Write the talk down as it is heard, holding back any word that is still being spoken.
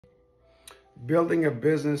Building a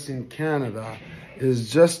business in Canada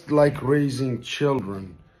is just like raising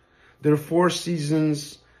children. There are 4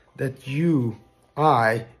 seasons that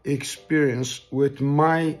I experience with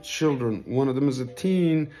my children. One of them is a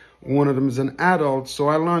teen, one of them is an adult. So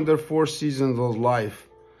I learned there are 4 seasons of life.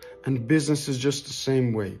 And business is just the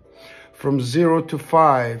same way. From 0 to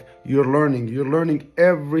 5, you're learning. You're learning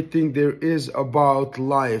everything there is about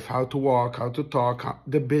life, how to walk, how to talk,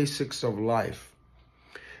 the basics of life.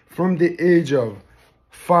 From the age of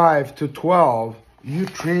 5 to 12, you're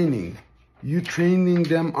training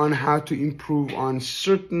them on how to improve on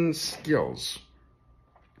certain skills.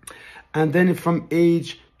 And then from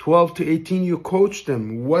age 12 to 18, you coach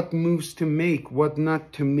them what moves to make, what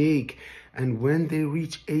not to make. And when they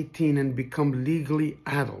reach 18 and become legally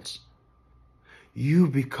adults, you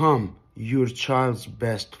become your child's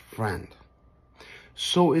best friend.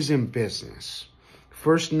 So is in business.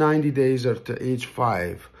 First 90 days are to age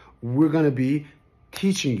 5. We're going to be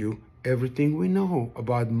teaching you everything we know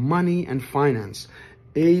about money and finance.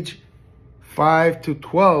 Age 5 to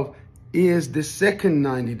 12 is the second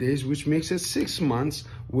 90 days, which makes it 6 months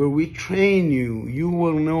where we train you. You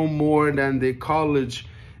will know more than the college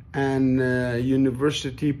and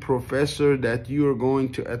university professor that you are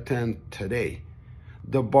going to attend today.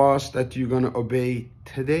 The boss that you're going to obey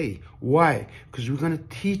today. Why? Because we're going to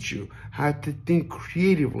teach you how to think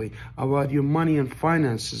creatively about your money and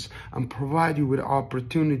finances and provide you with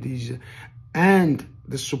opportunities and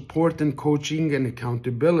the support and coaching and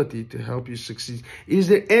accountability to help you succeed. Is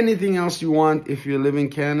there anything else you want if you live in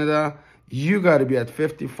Canada? You got to be at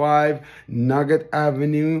 55 Nugget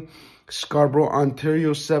Avenue, Scarborough,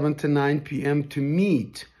 Ontario, 7 to 9 p.m. to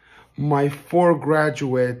meet my 4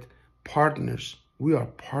 graduate partners. We are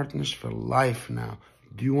partners for life now.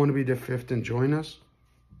 Do you want to be the 5th and join us?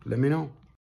 Let me know.